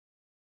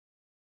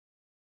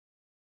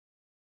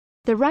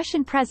The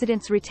Russian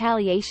president's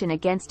retaliation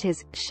against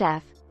his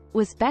chef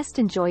was best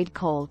enjoyed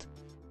cold.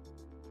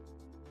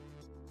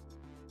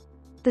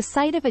 The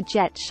sight of a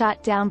jet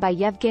shot down by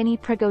Yevgeny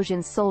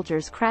Prigozhin's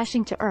soldiers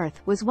crashing to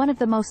earth was one of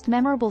the most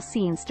memorable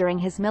scenes during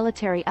his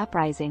military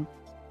uprising.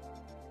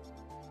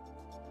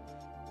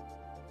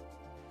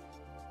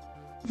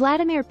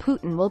 Vladimir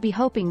Putin will be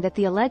hoping that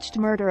the alleged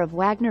murder of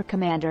Wagner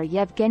commander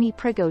Yevgeny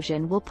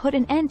Prigozhin will put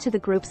an end to the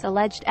group's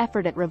alleged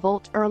effort at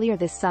revolt earlier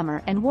this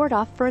summer and ward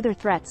off further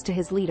threats to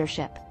his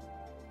leadership.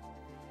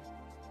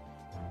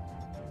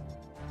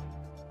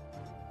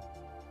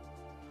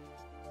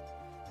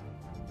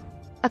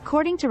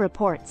 According to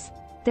reports,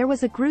 there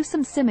was a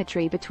gruesome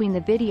symmetry between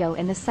the video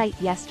and the sight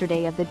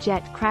yesterday of the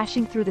jet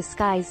crashing through the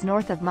skies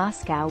north of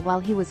Moscow while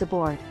he was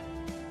aboard.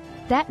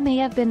 That may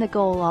have been the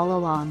goal all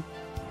along.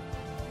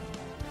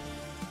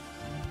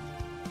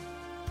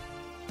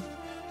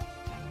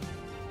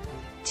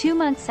 Two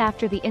months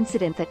after the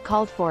incident that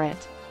called for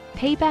it,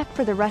 payback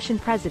for the Russian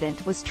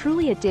president was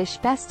truly a dish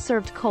best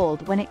served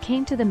cold when it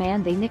came to the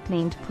man they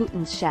nicknamed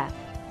Putin's chef.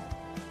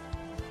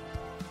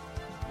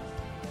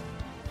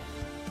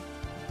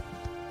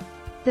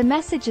 The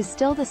message is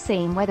still the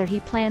same whether he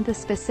planned the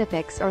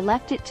specifics or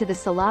left it to the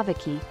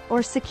Siloviki, or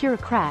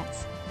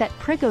securocrats, that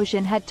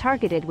Prigozhin had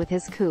targeted with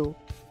his coup.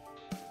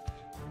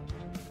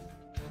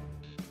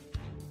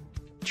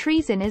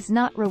 Treason is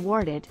not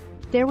rewarded.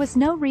 There was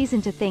no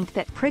reason to think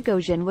that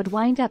Prigozhin would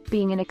wind up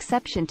being an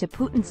exception to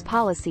Putin's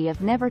policy of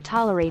never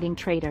tolerating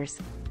traitors.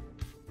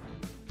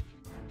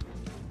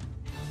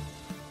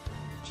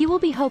 He will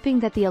be hoping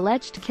that the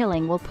alleged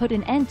killing will put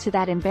an end to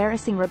that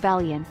embarrassing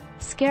rebellion,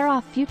 scare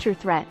off future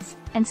threats,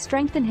 and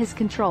strengthen his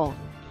control,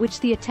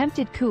 which the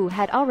attempted coup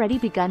had already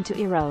begun to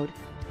erode.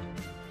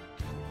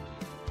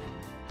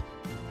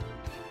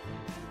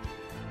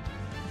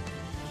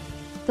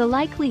 The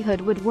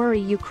likelihood would worry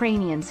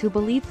Ukrainians who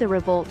believe the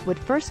revolt would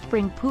first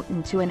bring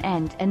Putin to an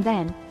end and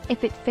then,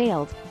 if it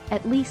failed,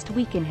 at least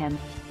weaken him.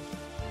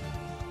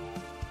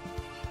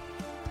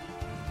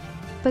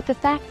 But the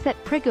fact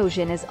that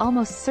Prigozhin is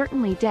almost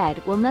certainly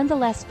dead will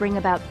nonetheless bring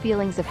about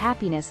feelings of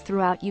happiness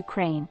throughout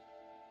Ukraine.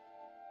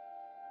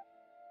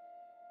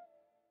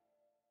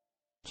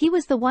 He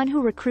was the one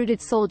who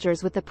recruited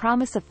soldiers with the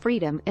promise of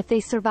freedom if they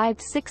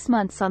survived 6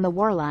 months on the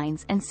war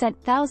lines and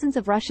sent thousands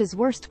of Russia's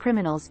worst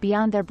criminals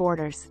beyond their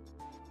borders.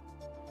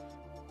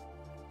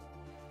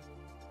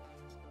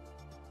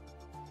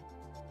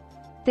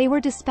 They were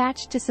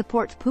dispatched to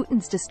support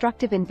Putin's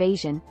destructive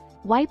invasion,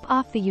 wipe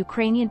off the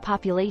Ukrainian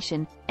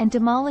population, and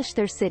demolish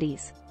their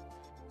cities.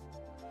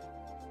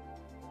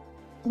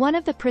 One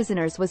of the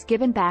prisoners was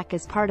given back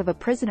as part of a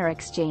prisoner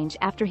exchange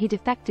after he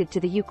defected to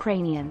the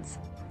Ukrainians.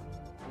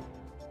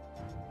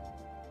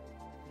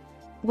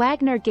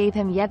 Wagner gave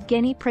him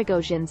Yevgeny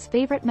Prigozhin's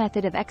favorite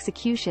method of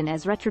execution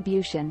as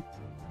retribution.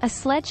 A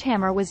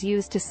sledgehammer was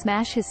used to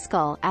smash his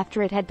skull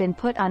after it had been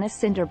put on a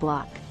cinder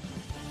block.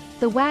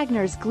 The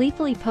Wagners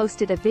gleefully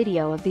posted a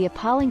video of the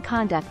appalling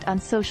conduct on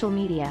social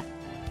media.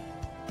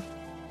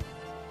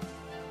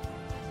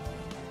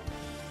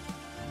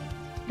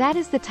 That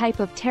is the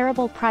type of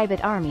terrible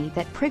private army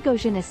that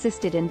Prigozhin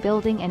assisted in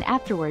building and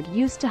afterward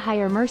used to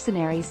hire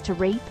mercenaries to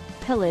rape,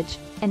 pillage,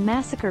 and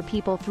massacre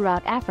people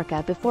throughout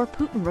Africa before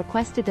Putin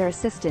requested their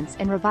assistance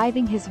in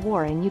reviving his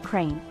war in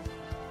Ukraine.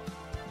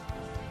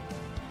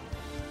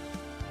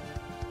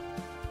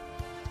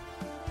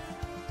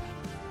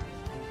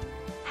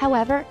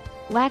 However,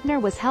 Wagner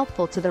was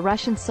helpful to the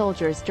Russian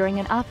soldiers during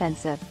an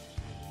offensive.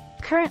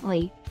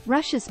 Currently,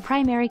 Russia's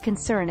primary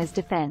concern is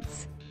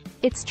defense.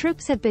 Its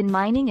troops have been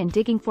mining and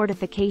digging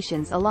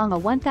fortifications along a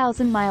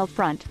 1,000-mile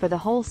front for the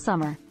whole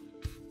summer.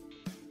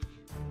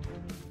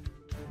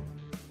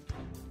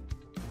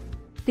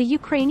 The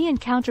Ukrainian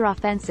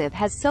counteroffensive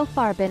has so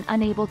far been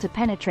unable to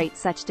penetrate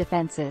such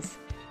defenses.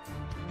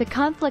 The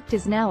conflict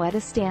is now at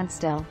a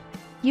standstill.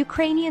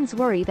 Ukrainians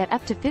worry that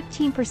up to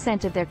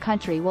 15% of their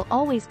country will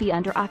always be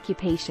under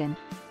occupation.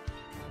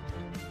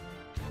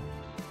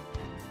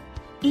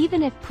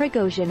 Even if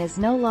Prigozhin is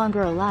no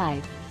longer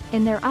alive,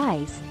 in their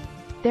eyes,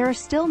 there are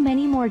still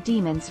many more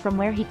demons from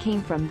where he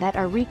came from that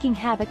are wreaking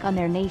havoc on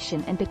their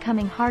nation and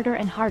becoming harder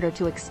and harder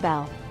to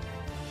expel.